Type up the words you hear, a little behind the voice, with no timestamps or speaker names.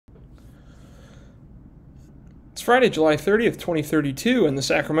It's Friday, July 30th, 2032, and the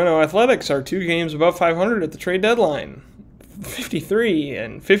Sacramento Athletics are 2 games above 500 at the trade deadline, 53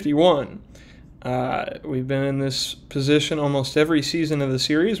 and 51. We've been in this position almost every season of the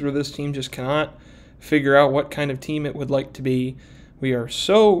series where this team just cannot figure out what kind of team it would like to be. We are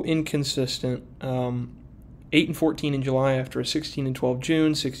so inconsistent. 8 and 14 in July after a 16 and 12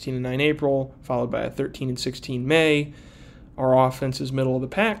 June, 16 and 9 April, followed by a 13 and 16 May. Our offense is middle of the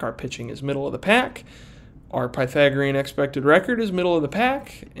pack. Our pitching is middle of the pack. Our Pythagorean expected record is middle of the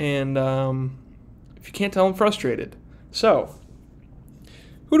pack, and if you can't tell, I'm frustrated. So,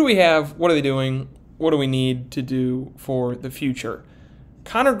 who do we have? What are they doing? What do we need to do for the future?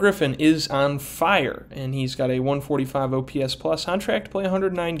 Connor Griffin is on fire, and he's got a 145 OPS plus, on track to play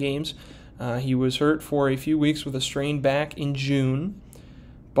 109 games. He was hurt for a few weeks with a strained back in June,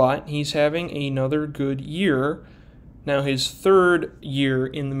 but he's having another good year. Now, his third year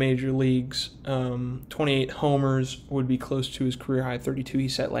in the major leagues, 28 homers would be close to his career high 32 he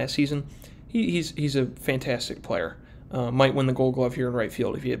set last season. He's a fantastic player. Might win the Gold Glove here in right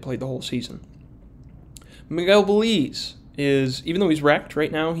field if he had played the whole season. Miguel Belize is, even though he's wrecked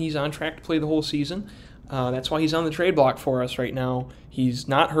right now, he's on track to play the whole season. That's why he's on the trade block for us right now. He's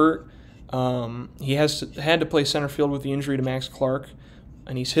not hurt. He had to play center field with the injury to Max Clark.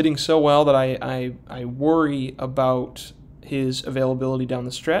 And he's hitting so well that I worry about his availability down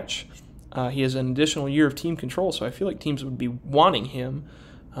the stretch. He has an additional year of team control, so I feel like teams would be wanting him.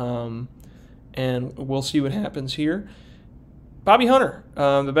 And we'll see what happens here. Bobby Hunter,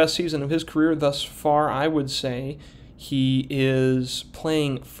 the best season of his career thus far, I would say. He is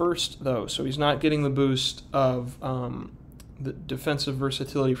playing first, though, so he's not getting the boost of the defensive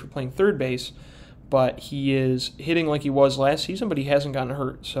versatility for playing third base. But he is hitting like he was last season, but he hasn't gotten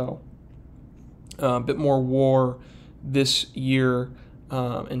hurt. So a bit more WAR this year.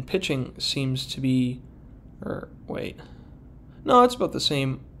 And pitching seems to be, no, it's about the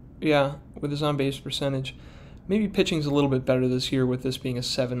same. Yeah, with his on-base percentage. Maybe pitching's a little bit better this year with this being a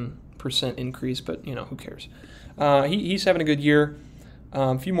 7% increase, but, who cares? He's having a good year.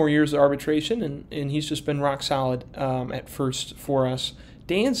 A few more years of arbitration, and he's just been rock solid at first for us.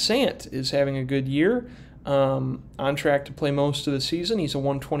 Dan Sant is having a good year, on track to play most of the season. He's a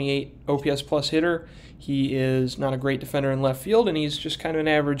 128 OPS plus hitter. He is not a great defender in left field, and he's just kind of an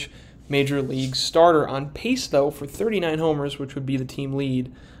average major league starter. On pace, though, for 39 homers, which would be the team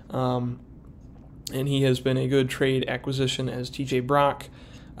lead. And he has been a good trade acquisition as TJ Brock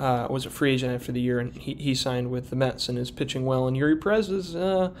was a free agent after the year, and he signed with the Mets and is pitching well. And Yuri Perez is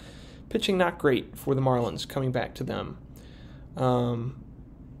pitching not great for the Marlins, coming back to them.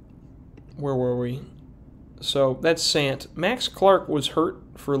 Where were we? So that's Sant. Max Clark was hurt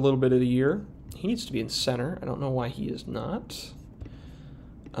for a little bit of the year. He needs to be in center. I don't know why he is not.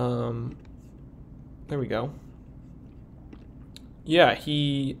 There we go. Yeah,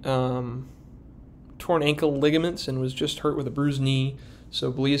 he torn ankle ligaments and was just hurt with a bruised knee.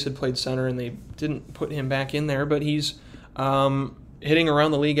 So Belize had played center, and they didn't put him back in there. But he's hitting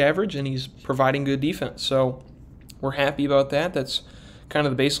around the league average, and he's providing good defense. So we're happy about that. That's kind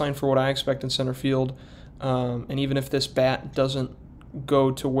of the baseline for what I expect in center field. And even if this bat doesn't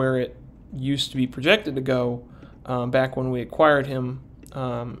go to where it used to be projected to go back when we acquired him,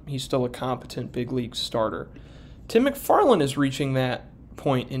 he's still a competent big league starter. Tim McFarland is reaching that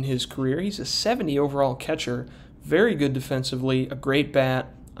point in his career. He's a 70 overall catcher, very good defensively, a great bat,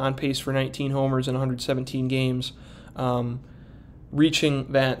 on pace for 19 homers in 117 games,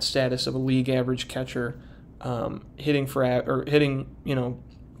 reaching that status of a league average catcher. Hitting for a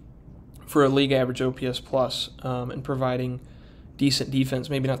league average OPS plus, and providing decent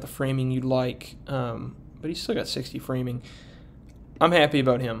defense. Maybe not the framing you'd like, but he's still got 60 framing. I'm happy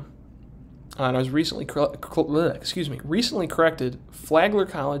about him. And I was recently corrected. Flagler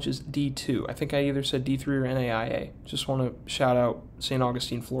College is D2. I think I either said D3 or NAIA. Just want to shout out St.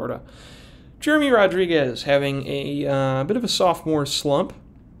 Augustine, Florida. Jeremy Rodriguez having a bit of a sophomore slump.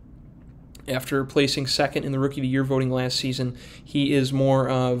 After placing second in the Rookie of the Year voting last season, he is more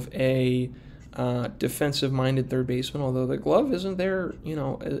of a defensive-minded third baseman, although the glove isn't there,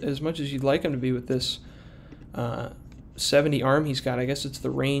 as much as you'd like him to be with this 70 arm he's got. I guess it's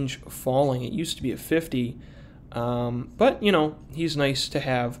the range falling. It used to be a 50, but, he's nice to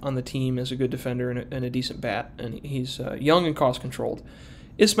have on the team as a good defender and a decent bat, and he's young and cost-controlled.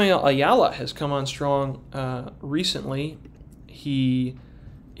 Ismael Ayala has come on strong recently. He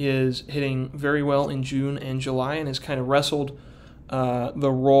is hitting very well in June and July and has kind of wrestled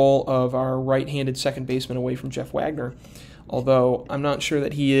the role of our right-handed second baseman away from Jeff Wagner, although I'm not sure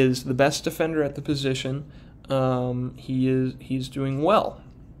that he is the best defender at the position. He's doing well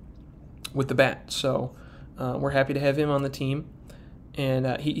with the bat, so We're happy to have him on the team,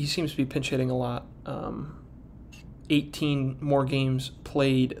 and he seems to be pinch hitting a lot. 18 more games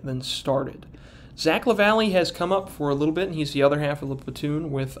played than started. Zach LaValle has come up for a little bit, and he's the other half of the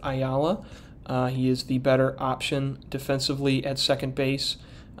platoon with Ayala. He is the better option defensively at second base,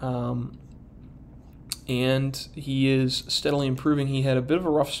 and he is steadily improving. He had a bit of a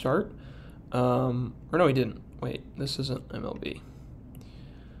rough start. Or no, he didn't. Wait, this isn't MLB.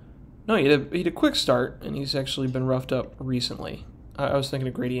 No, he had a quick start, and he's actually been roughed up recently. I was thinking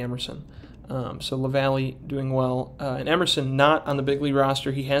of Grady Emerson. So LaValle doing well. And Emerson not on the big league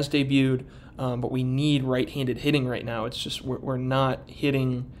roster. He has debuted, but we need right-handed hitting right now. It's just we're not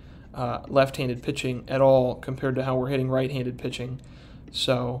hitting left-handed pitching at all compared to how we're hitting right-handed pitching.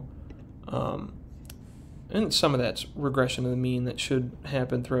 So, and some of that's regression to the mean that should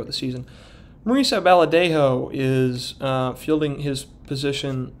happen throughout the season. Marisa Baladejo is fielding his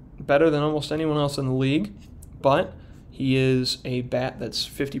position better than almost anyone else in the league, but he is a bat that's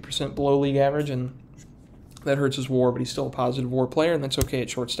 50% below league average, and that hurts his WAR, but he's still a positive WAR player, and that's okay at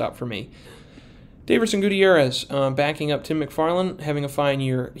shortstop for me. Daverson Gutierrez backing up Tim McFarland, having a fine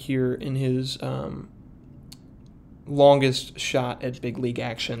year here in his longest shot at big league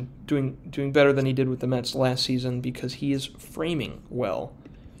action, doing better than he did with the Mets last season because he is framing well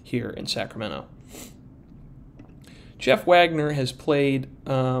here in Sacramento. Jeff Wagner has played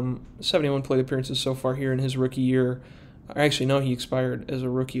 71 plate appearances so far here in his rookie year. Actually, no, he expired as a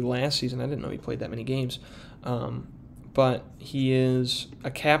rookie last season. I didn't know he played that many games. But he is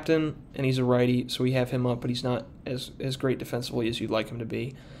a captain, and he's a righty, so we have him up, but he's not as great defensively as you'd like him to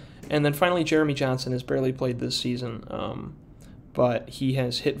be. And then finally, Jeremy Johnson has barely played this season, but he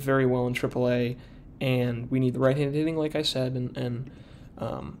has hit very well in AAA, and we need the right-handed hitting, like I said, and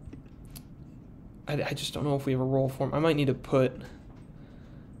I just don't know if we have a role for him. I might need to put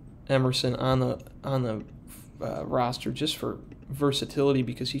Emerson on the roster just for versatility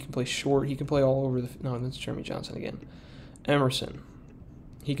because he can play short. He can play all over the. No, that's Jeremy Johnson again. Emerson.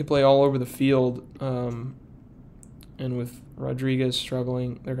 He can play all over the field. And with Rodriguez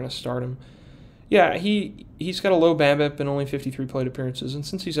struggling, they're going to start him. Yeah, he's got a low BABIP and only 53 plate appearances. And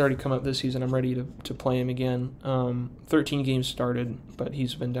since he's already come up this season, I'm ready to play him again. 13 games started, but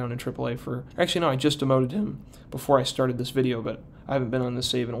he's been down in AAA for... Actually, no, I just demoted him before I started this video, but I haven't been on this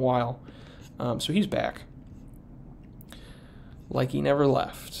save in a while. So he's back. Like he never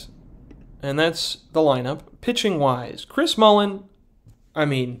left. And that's the lineup. Pitching-wise, Chris Mullin, I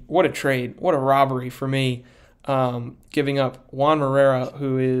mean, what a trade. What a robbery for me. Giving up Juan Morera,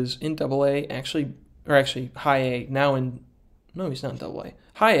 who is in AA, actually High A, now in... No, he's not in AA.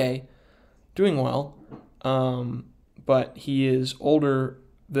 High A, doing well. But he is older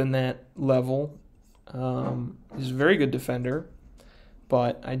than that level. He's a very good defender.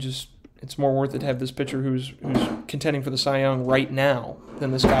 But it's more worth it to have this pitcher who's contending for the Cy Young right now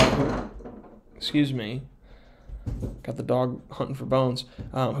than this guy who... Excuse me. Got the dog hunting for bones.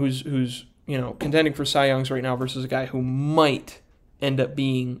 Who's contending for Cy Youngs right now versus a guy who might end up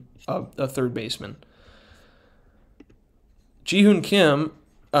being a third baseman. Ji-Hoon Kim,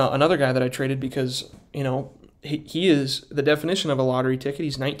 another guy that I traded because, he is the definition of a lottery ticket.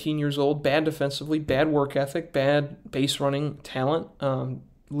 He's 19 years old, bad defensively, bad work ethic, bad base running talent,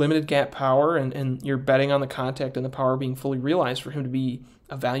 limited gap power, and you're betting on the contact and the power being fully realized for him to be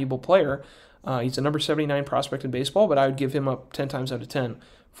a valuable player. He's a number 79 prospect in baseball, but I would give him up 10 times out of 10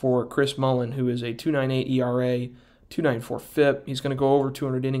 for Chris Mullin, who is a 2.98 ERA, 2.94 FIP. He's going to go over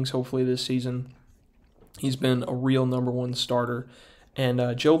 200 innings hopefully this season. He's been a real number one starter.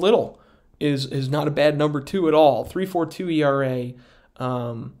 And Joe Little is not a bad number two at all. 3.42 ERA,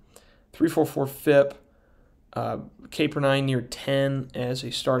 3.44 FIP, K per 9 near 10 as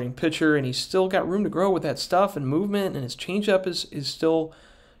a starting pitcher, and he's still got room to grow with that stuff and movement, and his changeup is still,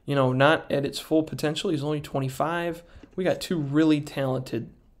 not at its full potential. He's only 25. We got two really talented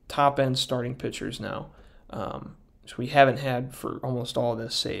top-end starting pitchers now, which we haven't had for almost all of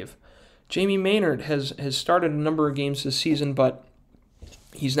this save. Jamie Maynard has started a number of games this season, but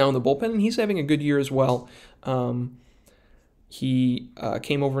he's now in the bullpen, and he's having a good year as well. He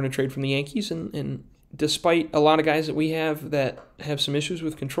came over in a trade from the Yankees, and despite a lot of guys that we have that have some issues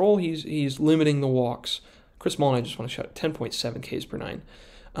with control, he's limiting the walks. Chris Mullin, I just want to shout 10.7 Ks per 9.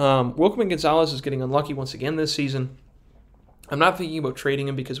 Wilkerman Gonzalez is getting unlucky once again this season. I'm not thinking about trading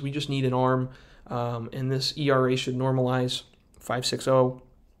him because we just need an arm, and this ERA should normalize 5.60.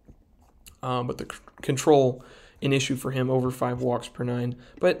 But the control, an issue for him, over 5 walks per 9.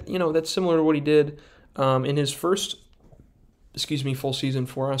 But, that's similar to what he did in his first, full season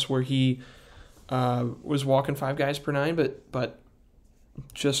for us, where he was walking 5 guys per 9, but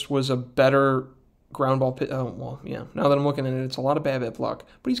just was a better ground ball pit. Oh, well, yeah. Now that I'm looking at it, it's a lot of BABIP luck.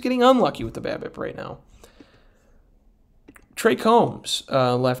 But he's getting unlucky with the BABIP right now. Trey Combs,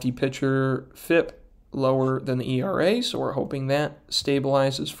 lefty pitcher, FIP lower than the ERA, so we're hoping that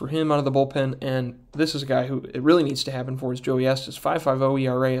stabilizes for him out of the bullpen. And this is a guy who it really needs to happen for is Joey Estes, 5.50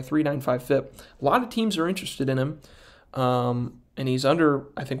 ERA, a 3.95 FIP. A lot of teams are interested in him, and he's under,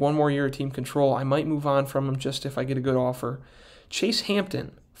 I think, one more year of team control. I might move on from him just if I get a good offer. Chase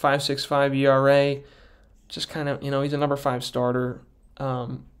Hampton, 5.65 ERA, just kind of, he's a number 5 starter.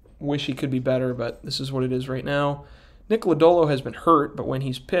 Wish he could be better, but this is what it is right now. Nick Lodolo has been hurt, but when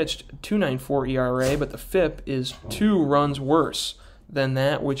he's pitched, 2.94 ERA, but the FIP is 2 runs worse than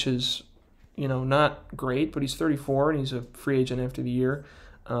that, which is, not great, but he's 34, and he's a free agent after the year,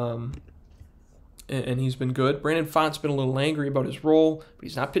 and he's been good. Brandon Font's been a little angry about his role, but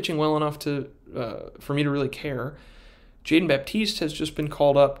he's not pitching well enough for me to really care. Jaden Baptiste has just been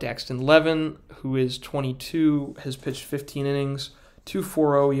called up. Daxton Levin, who is 22, has pitched 15 innings,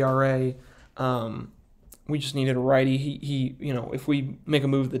 2.40 ERA. We just needed a righty. He if we make a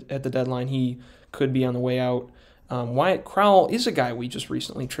move at the deadline, he could be on the way out. Wyatt Crowell is a guy we just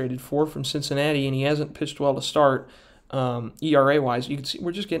recently traded for from Cincinnati, and he hasn't pitched well to start. ERA-wise, you can see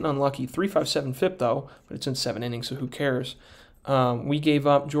we're just getting unlucky. 3.57 FIP, though, but it's in 7 innings, so who cares? We gave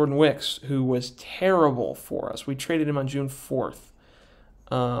up Jordan Wicks, who was terrible for us. We traded him on June 4th.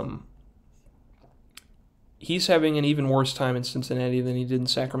 He's having an even worse time in Cincinnati than he did in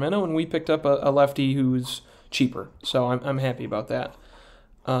Sacramento, and we picked up a lefty who's cheaper, so I'm happy about that.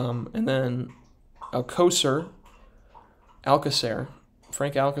 And then Frank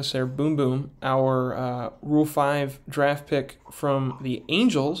Alcacer, boom boom, our Rule 5 draft pick from the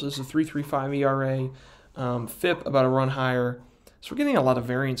Angels is a 3.35 ERA, FIP about a run higher. So we're getting a lot of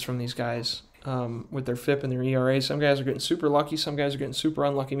variance from these guys with their FIP and their ERA. Some guys are getting super lucky, some guys are getting super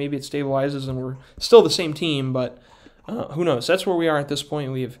unlucky. Maybe it stabilizes and we're still the same team, but who knows? That's where we are at this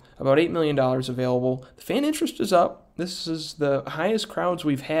point. We have about $8 million available. The fan interest is up. This is the highest crowds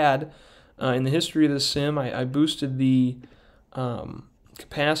we've had in the history of the sim. I boosted the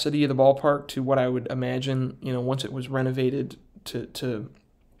capacity of the ballpark to what I would imagine, once it was renovated to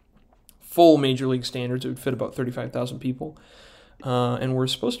full Major League standards, it would fit about 35,000 people. And we're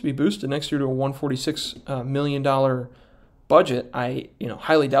supposed to be boosted next year to a $146 million budget. I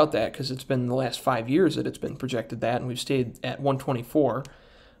highly doubt that because it's been the last 5 years that it's been projected that, and we've stayed at 124.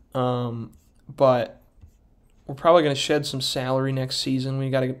 But we're probably going to shed some salary next season. We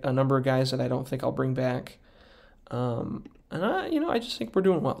got a number of guys that I don't think I'll bring back. And I just think we're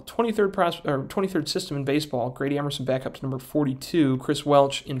doing well. 23rd system in baseball. Grady Emerson back up to number 42. Chris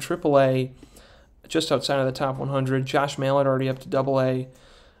Welch in AAA, just outside of the top 100. Josh Mallett already up to AA.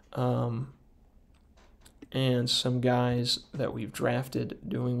 And some guys that we've drafted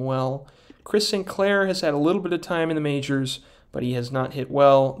doing well. Chris Sinclair has had a little bit of time in the majors, but he has not hit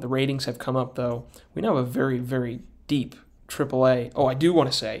well. The ratings have come up, though. We now have a very, very deep AAA. Oh, I do want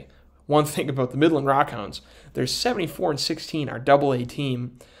to say one thing about the Midland Rockhounds. They're 74-16, our AA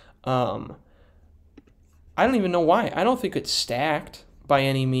team. I don't even know why. I don't think it's stacked by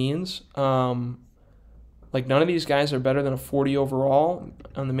any means. None of these guys are better than a 40 overall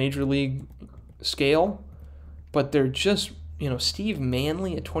on the major league scale, but they're just, Steve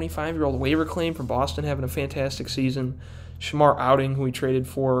Manley, a 25-year-old waiver claim from Boston, having a fantastic season. Shamar Outing, who we traded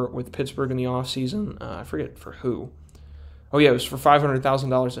for with Pittsburgh in the offseason. I forget for who. Oh, yeah, it was for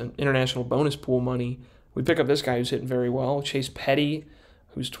 $500,000 in international bonus pool money. We pick up this guy who's hitting very well. Chase Petty,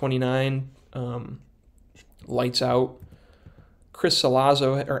 who's 29, lights out. Eric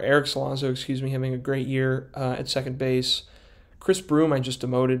Salazzo, having a great year at second base. Chris Broom I just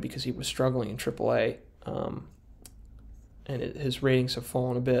demoted because he was struggling in AAA, and his ratings have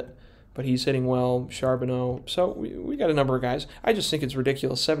fallen a bit, but he's hitting well. Charbonneau. So we got a number of guys. I just think it's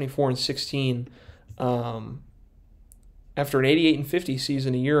ridiculous. 74-16 after an 88-50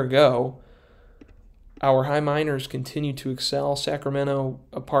 season a year ago. Our high minors continue to excel. Sacramento,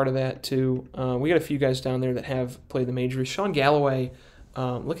 a part of that too. We got a few guys down there that have played the majors. Sean Galloway,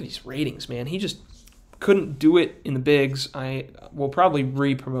 look at these ratings, man. He just couldn't do it in the bigs. I will probably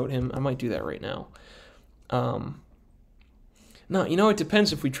re-promote him. I might do that right now. No, it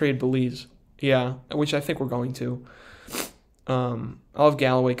depends if we trade Belize. Yeah, which I think we're going to. I'll have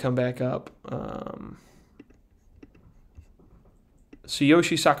Galloway come back up.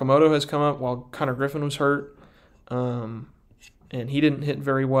 Tsuyoshi Sakamoto has come up while Connor Griffin was hurt, and he didn't hit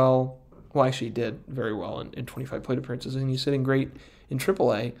very well. Well, actually, he did very well in 25 plate appearances, and he's hitting great in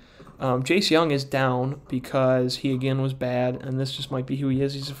AAA. Jace Young is down because he, again, was bad, and this just might be who he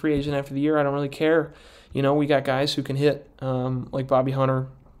is. He's a free agent after the year. I don't really care. We got guys who can hit, like Bobby Hunter,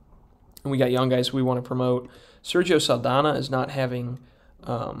 And we got young guys we want to promote. Sergio Saldana is not having,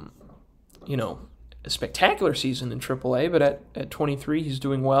 you know, a spectacular season in AAA, but at 23 he's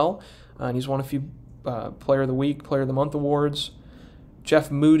doing well, and he's won a few Player of the Week, Player of the Month awards.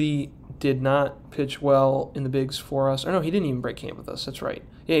 Jeff Moody did not pitch well in the bigs for us. Or no, he didn't even break camp with us. That's right.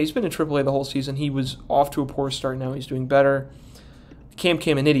 Yeah, he's been in AAA the whole season. He was off to a poor start. Now he's doing better. Cam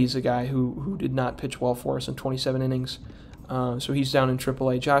Caminiti is a guy who did not pitch well for us in 27 innings. So he's down in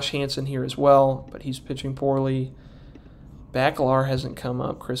AAA. Josh Hansen here as well, but he's pitching poorly. Bacalar hasn't come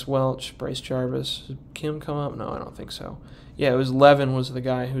up. Chris Welch, Bryce Jarvis. Did Kim come up? No, I don't think so. Yeah, it was Levin was the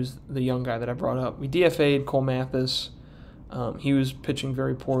guy who's the young guy that I brought up. We DFA'd Cole Mathis. He was pitching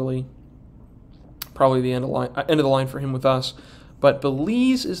very poorly. Probably the end of the line for him with us. But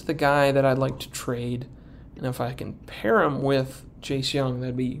Belize is the guy that I'd like to trade. And if I can pair him with Jace Young,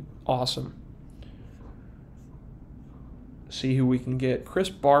 that'd be awesome. See who we can get. Chris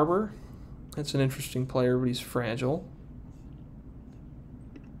Barber. That's an interesting player, but he's fragile.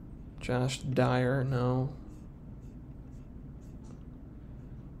 Josh Dyer, no.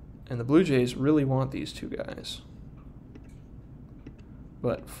 And the Blue Jays really want these two guys.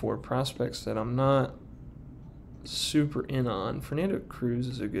 But for prospects that I'm not super in on, Fernando Cruz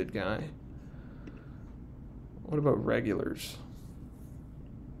is a good guy. What about regulars?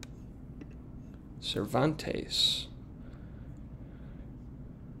 Cervantes.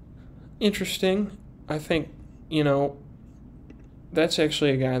 Interesting. I think, you know, that's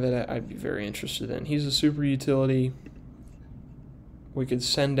actually a guy that I'd be very interested in. He's a super utility. We could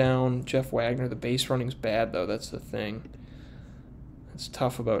send down Jeff Wagner. The base running's bad, though. That's the thing. It's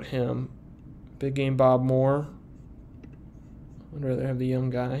tough about him. Big game Bob Moore. I'd rather have the young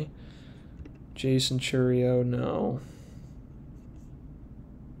guy. Jason Churio, no.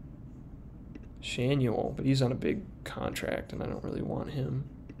 Shanuel, but he's on a big contract, and I don't really want him.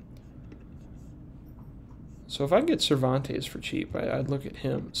 So if I get Cervantes for cheap, I'd look at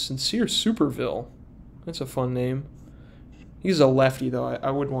him. Sincere Superville. That's a fun name. He's a lefty, though. I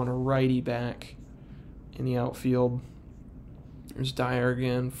would want a righty back in the outfield. There's Dyer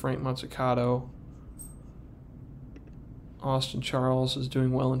again. Frank Mazzucato. Austin Charles is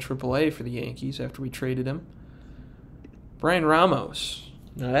doing well in AAA for the Yankees after we traded him. Brian Ramos.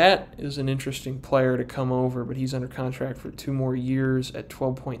 Now that is an interesting player to come over, but he's under contract for 2 more years at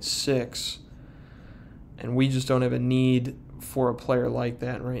 12.6. And we just don't have a need for a player like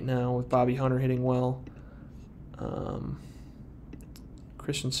that right now with Bobby Hunter hitting well.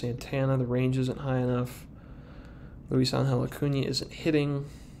 Christian Santana, the range isn't high enough. Luis Angel Acuna isn't hitting.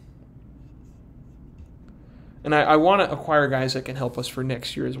 And I want to acquire guys that can help us for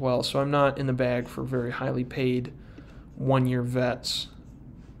next year as well, so I'm not in the bag for very highly paid 1-year vets.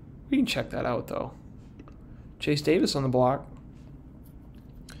 We can check that out, though. Chase Davis on the block.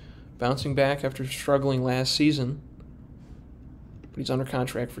 Bouncing back after struggling last season. But he's under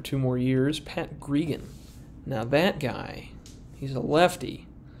contract for 2 more years. Pat Gregan. Now that guy, he's a lefty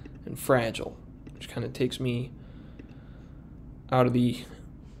and fragile, which kind of takes me out of the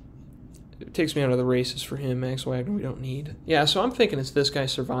races for him. Max Wagner we don't need. Yeah, so I'm thinking it's this guy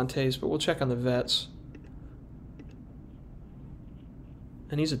Cervantes, but we'll check on the vets.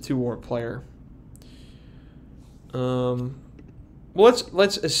 And he's a 2-WAR player. Well,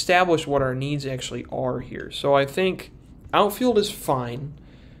 let's establish what our needs actually are here. So I think outfield is fine.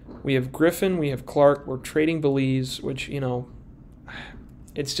 We have Griffin, we have Clark, we're trading Belize, which, you know,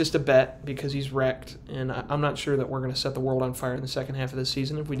 it's just a bet because he's wrecked, and I'm not sure that we're going to set the world on fire in the second half of the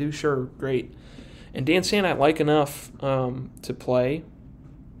season. If we do, sure, great. And Dan Sand I like enough to play.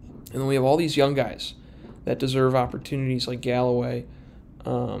 And then we have all these young guys that deserve opportunities like Galloway,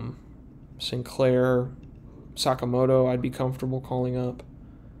 Sinclair, Sakamoto I'd be comfortable calling up.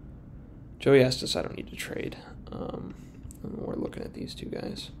 Joey Estes I don't need to trade. We're looking at these 2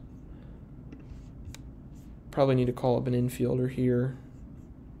 guys. Probably need to call up an infielder here.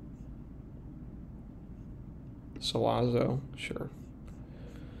 Salazzo, sure.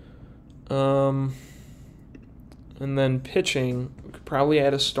 And then pitching, we could probably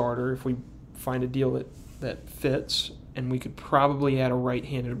add a starter if we find a deal that fits, and we could probably add a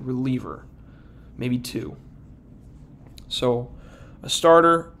right-handed reliever, maybe 2. So a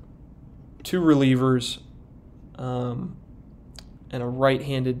starter, 2 relievers, and a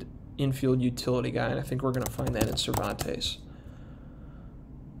right-handed infield utility guy, and I think we're going to find that in Cervantes.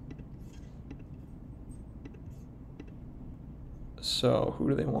 So who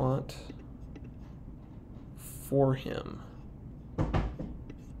do they want for him?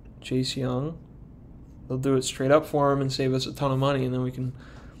 Jace Young. They'll do it straight up for him and save us a ton of money, and then we can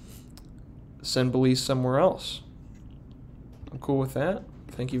send Belize somewhere else. I'm cool with that.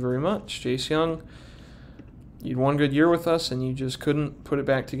 Thank you very much. Jace Young, you'd one good year with us, and you just couldn't put it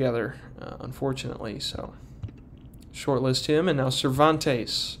back together, unfortunately. So, shortlist him. And now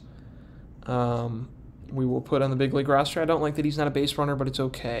Cervantes. We will put on the big league roster. I don't like that he's not a base runner, but it's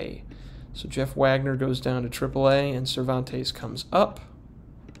okay. So Jeff Wagner goes down to AAA, and Cervantes comes up.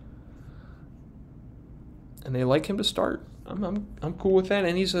 And they like him to start. I'm cool with that.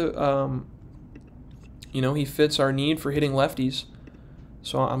 And he's a, he fits our need for hitting lefties.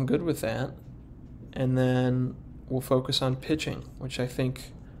 So I'm good with that. And then we'll focus on pitching, which I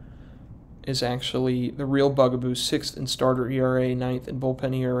think is actually the real bugaboo. 6th in starter ERA, 9th in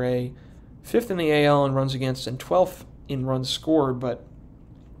bullpen ERA, 5th in the AL in runs against, and 12th in runs scored. But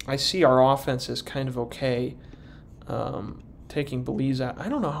I see our offense as kind of okay. Taking Belize out. I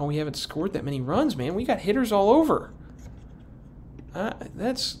don't know how we haven't scored that many runs, man. We got hitters all over.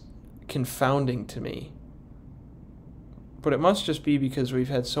 That's confounding to me. But it must just be because we've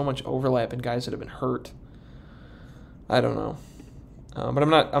had so much overlap in guys that have been hurt. I don't know. But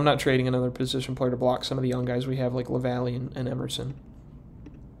I'm not trading another position player to block some of the young guys we have, like LaValle and Emerson.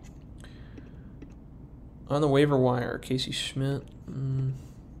 On the waiver wire, Casey Schmidt,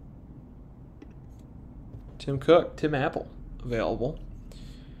 Tim Cook, Tim Apple available.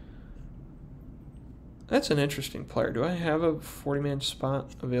 That's an interesting player. Do I have a 40-man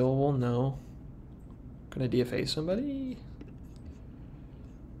spot available? No. Can I DFA somebody?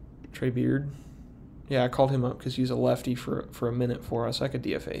 Trey Beard. Yeah, I called him up because he's a lefty for a minute for us. I could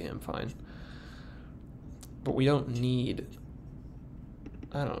DFA him fine. But we don't need...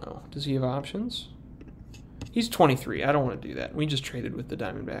 I don't know. Does he have options? He's 23. I don't want to do that. We just traded with the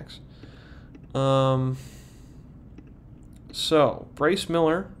Diamondbacks. So, Bryce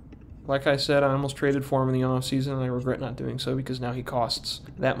Miller, like I said, I almost traded for him in the offseason, and I regret not doing so because now he costs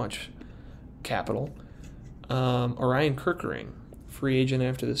that much capital. Orion Kerkering, free agent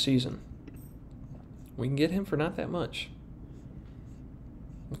after the season. We can get him for not that much.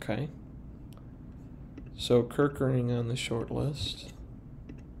 Okay. So, Kerkering on the short list.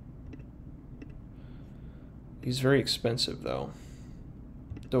 He's very expensive, though.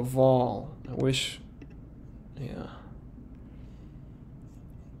 Duvall, I wish... Yeah.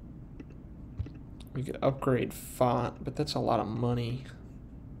 We could upgrade Font, but that's a lot of money.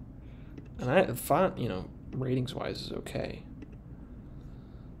 And Font, ratings-wise is okay.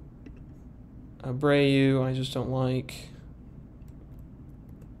 Abreu, I just don't like.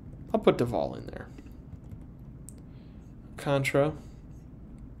 I'll put Duvall in there. Contra,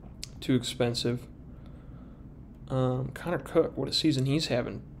 too expensive. Connor Cook, what a season he's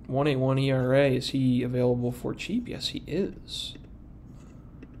having. 1.81 ERA. Is he available for cheap? Yes, he is.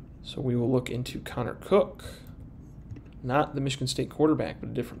 So we will look into Connor Cook. Not the Michigan State quarterback, but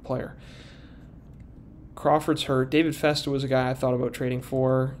a different player. Crawford's hurt. David Festa was a guy I thought about trading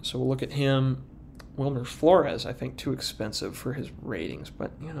for, so we'll look at him. Wilmer Flores, I think, too expensive for his ratings,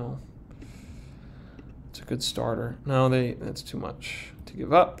 but, it's a good starter. No, that's too much to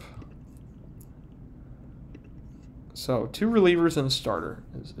give up. So 2 relievers and a starter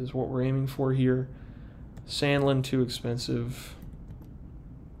is what we're aiming for here. Sandlin, too expensive.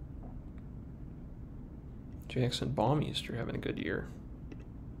 Jackson Baumeister having a good year.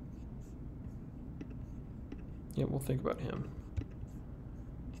 Yeah, we'll think about him.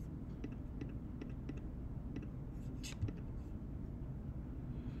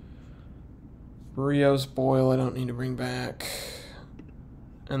 Barrios, Boyle, I don't need to bring back.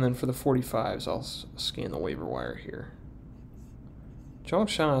 And then for the 45s, I'll scan the waiver wire here. Jong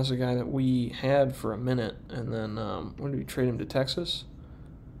Shaw is a guy that we had for a minute, and then when did we trade him to Texas?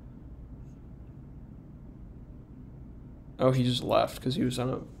 Oh, he just left because he was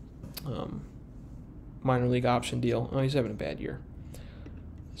on a minor league option deal. Oh, he's having a bad year.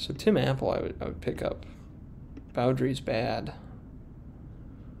 So Tim Apple, I would pick up. Bowdry's bad.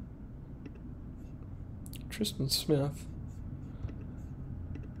 Tristan Smith.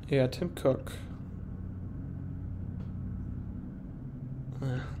 Yeah, Tim Cook.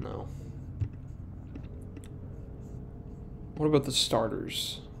 No. What about the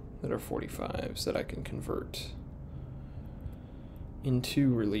starters that are 45s that I can convert into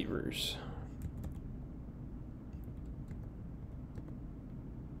relievers?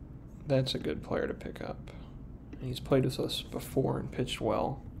 That's a good player to pick up. And he's played with us before and pitched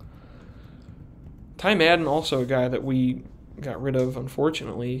well. Ty Madden, also a guy that we got rid of,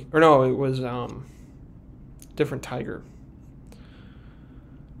 unfortunately. Or no, it was different Tiger.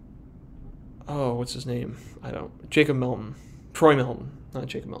 Oh, what's his name? Jacob Melton. Troy Melton. Not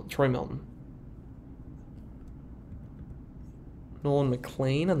Jacob Melton. Troy Melton. Nolan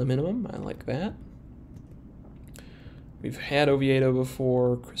McLean on the minimum. I like that. We've had Oviedo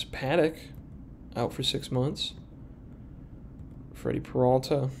before. Chris Paddock, out for 6 months. Freddie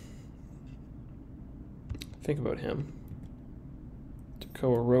Peralta. Think about him.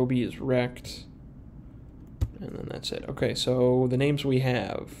 Tekoa Roby is wrecked. And then that's it. Okay, so the names we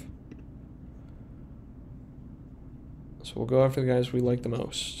have. So we'll go after the guys we like the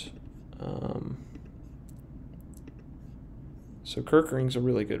most. So Kirkering's a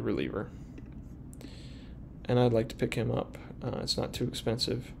really good reliever. And I'd like to pick him up. It's not too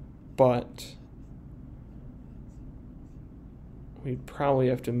expensive. But we'd probably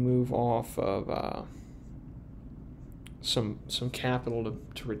have to move off of some capital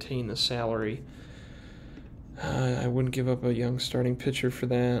to retain the salary. I wouldn't give up a young starting pitcher for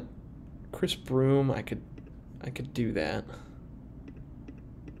that. Chris Broom, I could do that.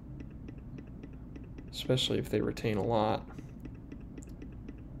 Especially if they retain a lot.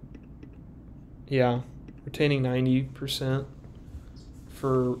 Yeah, retaining 90%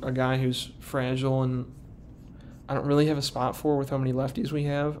 for a guy who's fragile and I don't really have a spot for with how many lefties we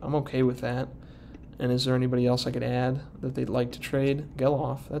have. I'm okay with that. And is there anybody else I could add that they'd like to trade?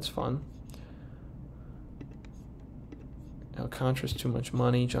 Geloff, that's fun. Alcantara's too much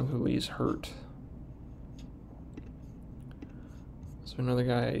money. Jung-Hoo Lee's hurt. Is there another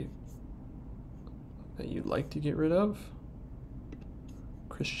guy that you'd like to get rid of?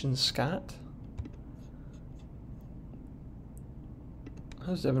 Christian Scott?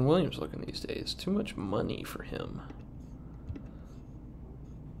 How's Devin Williams looking these days? Too much money for him.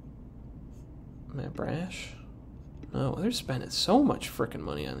 Matt Brash? No, they're spending so much frickin'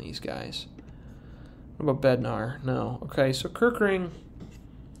 money on these guys. What about Bednar? No. Okay, so Kirkering,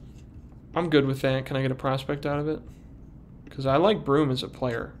 I'm good with that. Can I get a prospect out of it? Because I like Broom as a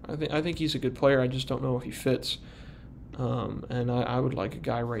player. I think he's a good player. I just don't know if he fits. And I would like a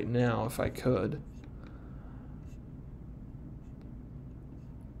guy right now if I could.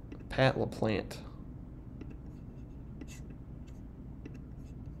 Pat LaPlante.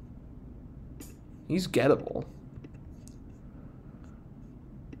 He's gettable.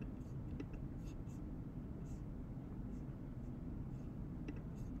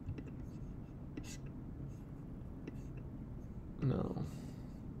 No.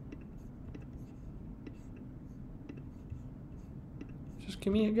 Just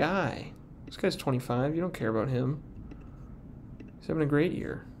give me a guy. This guy's 25. You don't care about him. He's having a great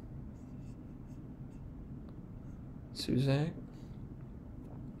year. Suzak?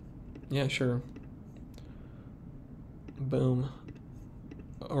 Yeah, sure. Boom.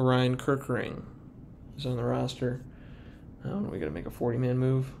 Orion Kirkering is on the roster. Oh, we gotta make a 40-man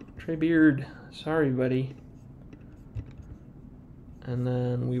move. Trey Beard. Sorry, buddy. And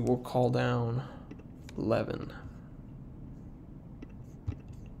then we will call down Levin.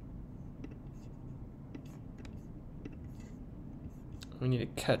 We need a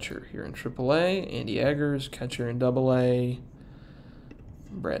catcher here in AAA. Andy Eggers, catcher in AA.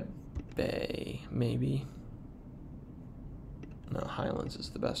 Brett Bay, maybe. No, Highlands is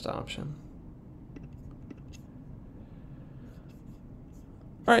the best option.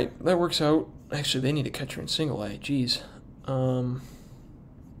 All right, that works out. Actually, they need a catcher in single A. Jeez.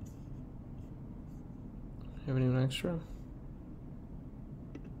 Have anyone extra?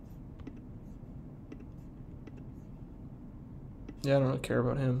 Yeah, I don't really care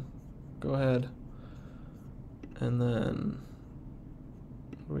about him. Go ahead. And then,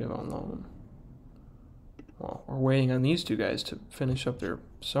 what do we have on loan? Well, we're waiting on these two guys to finish up their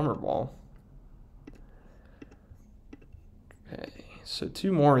summer ball. Okay, so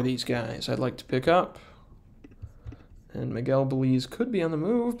 2 more of these guys I'd like to pick up. And Miguel Belize could be on the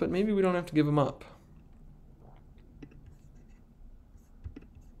move, but maybe we don't have to give him up.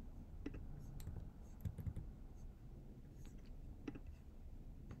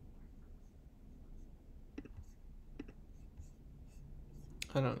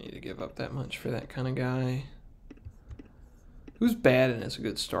 I don't need to give up that much for that kind of guy. Who's bad and is a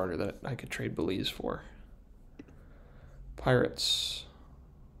good starter that I could trade Belize for? Pirates.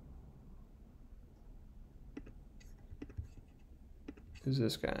 Who's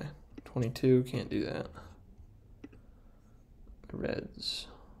this guy? 22, can't do that. The Reds.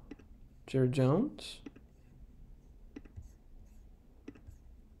 Jared Jones?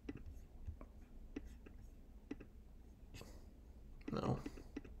 No.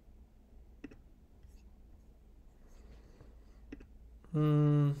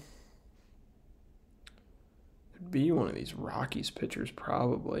 It'd be one of these Rockies pitchers,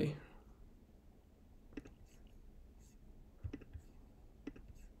 probably.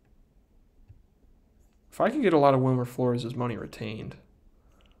 If I could get a lot of Wilmer Flores' money retained.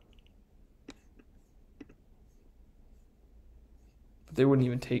 But they wouldn't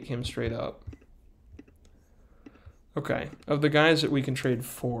even take him straight up. Okay, of the guys that we can trade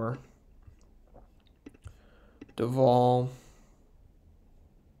for, Duvall.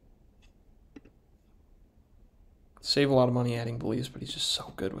 Save a lot of money adding Blease, but he's just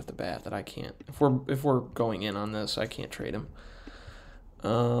so good with the bat that I can't. If we're going in on this, I can't trade him.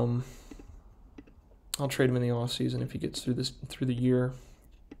 I'll trade him in the offseason if he gets through the year.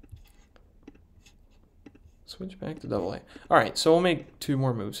 Switch back to AA. All right, so we'll make 2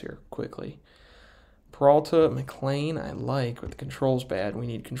 more moves here quickly. Peralta, McLean, I like, but the control's bad. We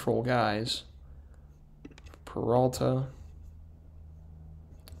need control guys. Peralta.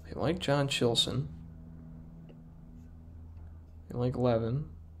 I like John Chilson. I like Levin.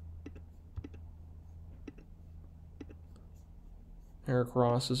 Eric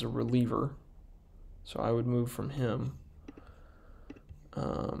Ross is a reliever, so I would move from him.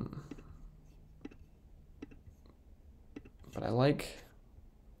 But I like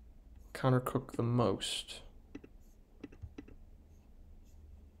Connor Cook the most.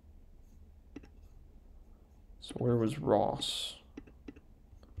 So where was Ross? I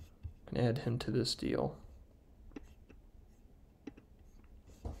can add him to this deal.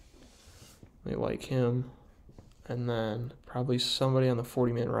 I like him. And then probably somebody on the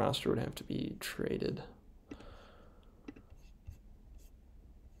 40-man roster would have to be traded.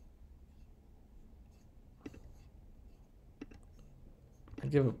 I'd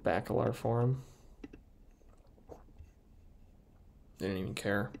give a Bacalar for him. They didn't even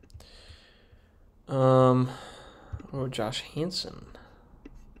care. Oh, Josh Hansen.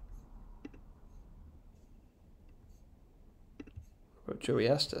 What about Joey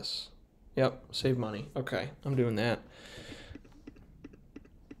Estes? Yep, save money. Okay, I'm doing that.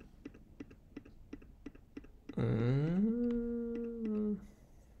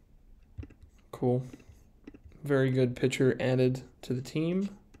 Cool. Very good pitcher added to the team.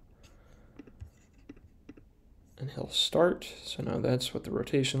 And he'll start. So now that's what the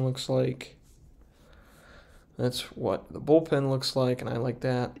rotation looks like. That's what the bullpen looks like, and I like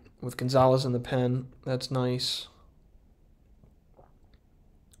that. With Gonzalez in the pen, that's nice.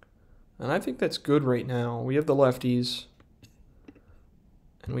 And I think that's good right now. We have the lefties,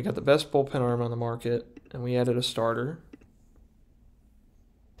 and we got the best bullpen arm on the market, and we added a starter.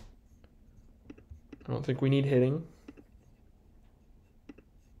 I don't think we need hitting.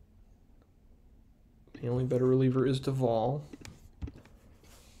 The only better reliever is Duvall,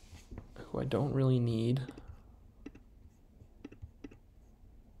 who I don't really need.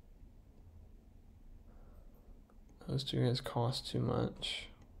 Those 2 guys cost too much.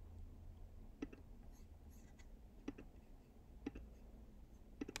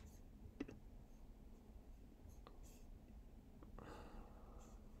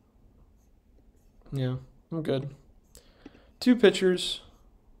 Yeah, I'm good. 2 pitchers.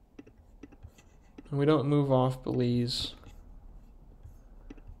 And we don't move off Belize.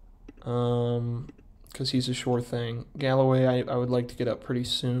 Because he's a sure thing. Galloway, I would like to get up pretty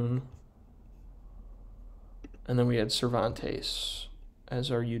soon. And then we had Cervantes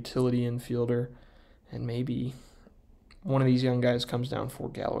as our utility infielder. And maybe one of these young guys comes down for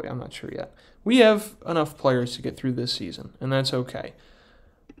Galloway. I'm not sure yet. We have enough players to get through this season, and that's okay.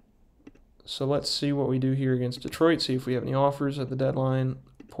 So let's see what we do here against Detroit, see if we have any offers at the deadline.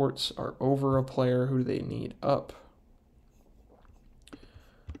 Ports are over a player. Who do they need up?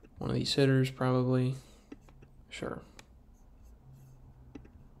 One of these hitters, probably. Sure.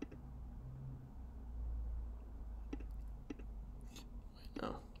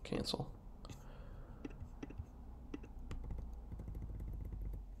 No, cancel.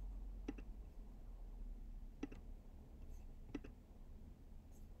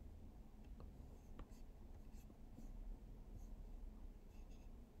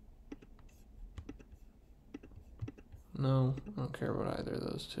 No, I don't care about either of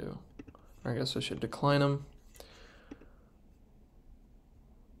those 2. I guess I should decline them.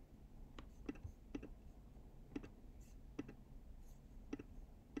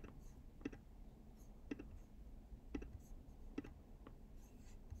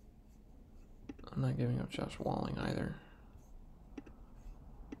 I'm not giving up Josh Walling either.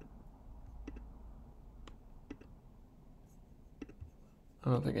 I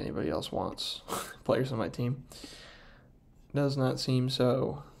don't think anybody else wants players on my team. Does not seem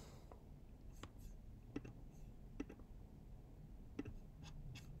so.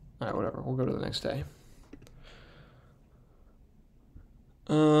 All right, whatever. We'll go to the next day.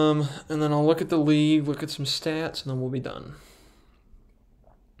 And then I'll look at the league, look at some stats, and then we'll be done.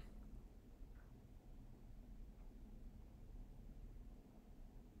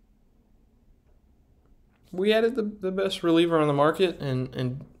 we added the best reliever on the market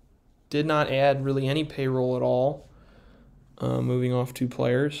and did not add really any payroll at all, moving off 2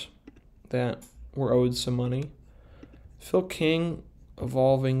 players that were owed some money. Phil King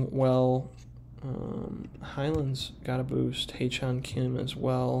evolving well. Highlands got a boost. Hae-Chan Kim as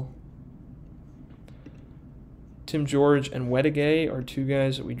well. Tim George and Wedigay are 2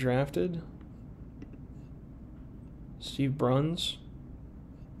 guys that we drafted. Steve Bruns.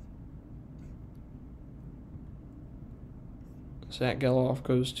 Zach Geloff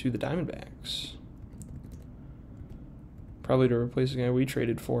goes to the Diamondbacks. Probably to replace the guy we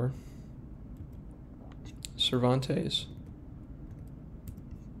traded for. Cervantes.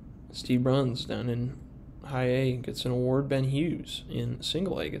 Steve Bruns down in High A gets an award. Ben Hughes in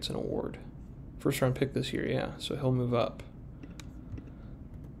Single A gets an award. First round pick this year, yeah, so he'll move up.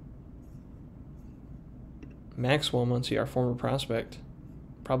 Maxwell Muncy, our former prospect,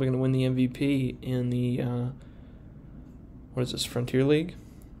 probably going to win the MVP in the, what is this, Frontier League?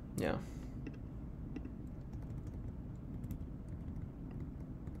 Yeah.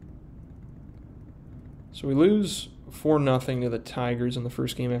 So we lose 4-0 to the Tigers in the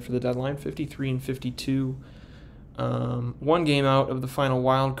first game after the deadline, 53-52. 1 game out of the final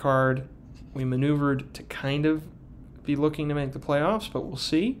wild card. We maneuvered to kind of be looking to make the playoffs, but we'll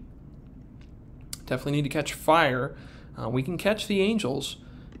see. Definitely need to catch fire. We can catch the Angels.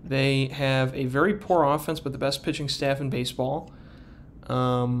 They have a very poor offense, but the best pitching staff in baseball.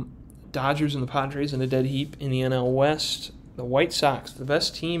 Dodgers and the Padres in a dead heap in the NL West. The White Sox, the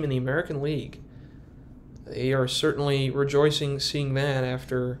best team in the American League. They are certainly rejoicing seeing that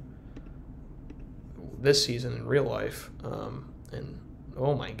after this season in real life. And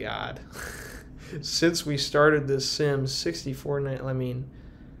oh my God. Since we started this sim, 64 night, I mean,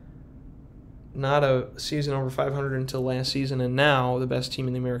 not a season over 500 until last season, and now the best team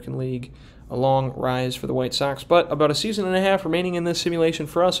in the American League. A long rise for the White Sox, but about a season and a half remaining in this simulation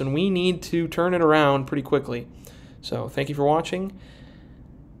for us, and we need to turn it around pretty quickly. So thank you for watching.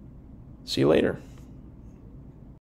 See you later.